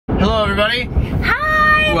Hello everybody.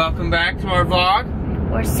 Hi! Welcome back to our vlog.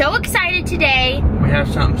 We're so excited today. We have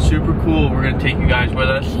something super cool we're going to take you guys with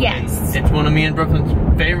us. Yes. And it's one of me and Brooklyn's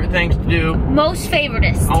favorite things to do. Most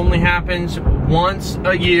favoritist. Only happens once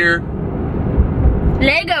a year.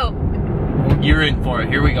 Lego. You're in for it.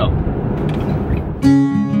 Here we go.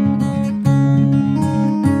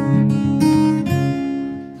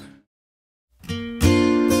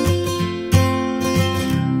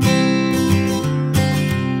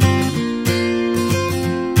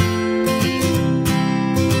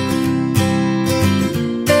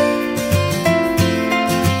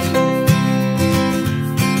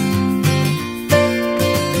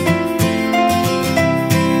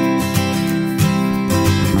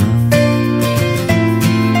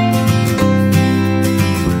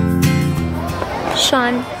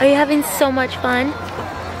 Sean, are you having so much fun?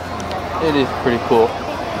 It is pretty cool.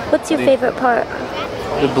 What's your favorite part?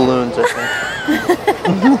 The balloons, I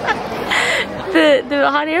The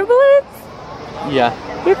hot air balloons? think.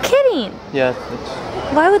 Yeah. You're kidding. Yeah.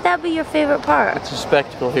 Why would that be your favorite part? It's a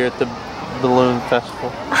spectacle here at the balloon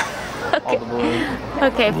festival. Okay. All the balloons.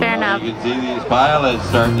 Okay, fair enough. You can see these pilots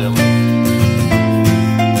starting to...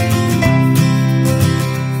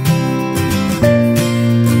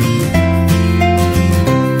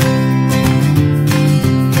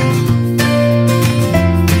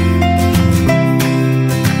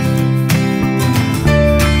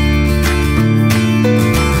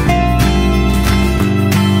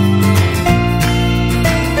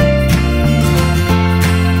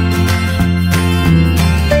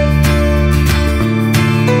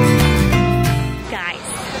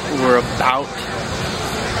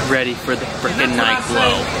 Ready for the frickin' night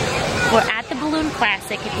glow. We're at the Balloon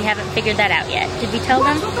Classic, if you haven't figured that out yet. Did we tell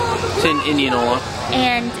them? It's in Indianola.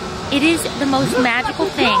 And it is the most magical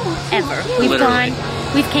thing ever.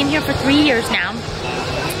 We've came here for 3 years now.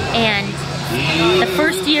 And the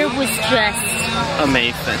first year was just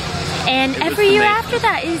amazing. And every year after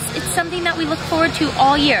that it's something that we look forward to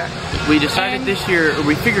all year. We decided this year, or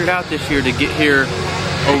we figured out this year to get here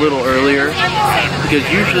a little earlier, because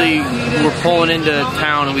usually we're pulling into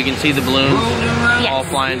town and we can see the balloons all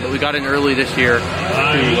flying, but we got in early this year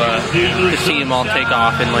to see them all take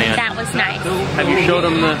off and land. That was nice. Have you showed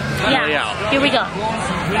them the layout? Here we go.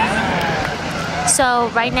 So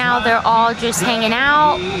right now they're all just hanging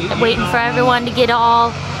out, waiting for everyone to get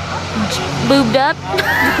all boobed up.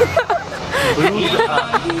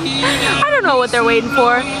 I don't know what they're waiting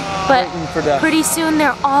for, but pretty soon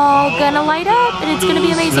they're all gonna light up and it's gonna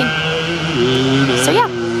be amazing. So yeah,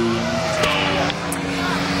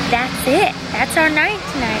 that's it. That's our night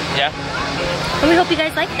tonight. Yeah. And we hope you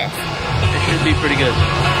guys like this. It should be pretty good.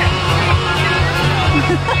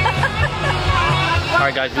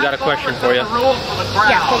 Alright guys, we got a question for you.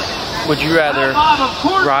 Yeah, hold it. Would you rather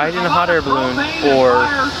ride in a hot air balloon or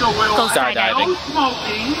Go skydiving?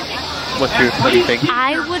 What do you think?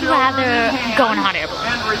 I would rather go in a hot air balloon.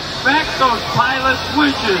 And respect those pilots'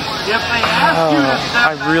 wishes. If they ask you to step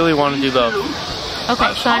I really want to do both.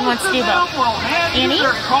 Okay, Sean wants to do both. Annie?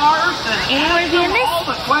 Annie, want to be in this?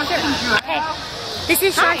 Okay. This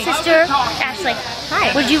is Sean's sister, Ashley.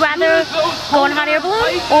 Hi. Would you rather go in a hot air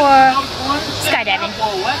balloon or skydiving?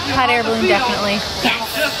 Hot air balloon, definitely. Yes.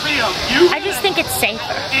 I just think it's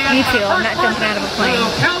safer. Me too. I'm not jumping out of a plane.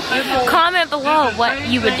 Comment below what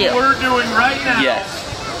you would do. We're doing right now. Yes,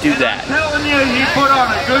 do that. I'm telling you, he put on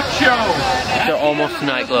a good show. It's almost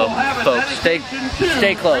night glow, folks. Stay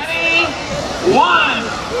close. 1,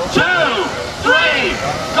 2, 3,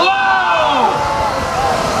 glow!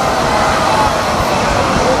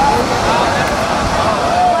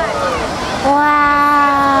 Wow.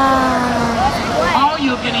 All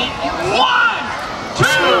you can eat. 1, 2,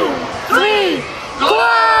 3,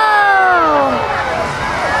 glow!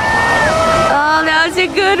 Oh, that was a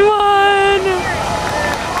good one.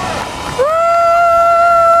 Woo!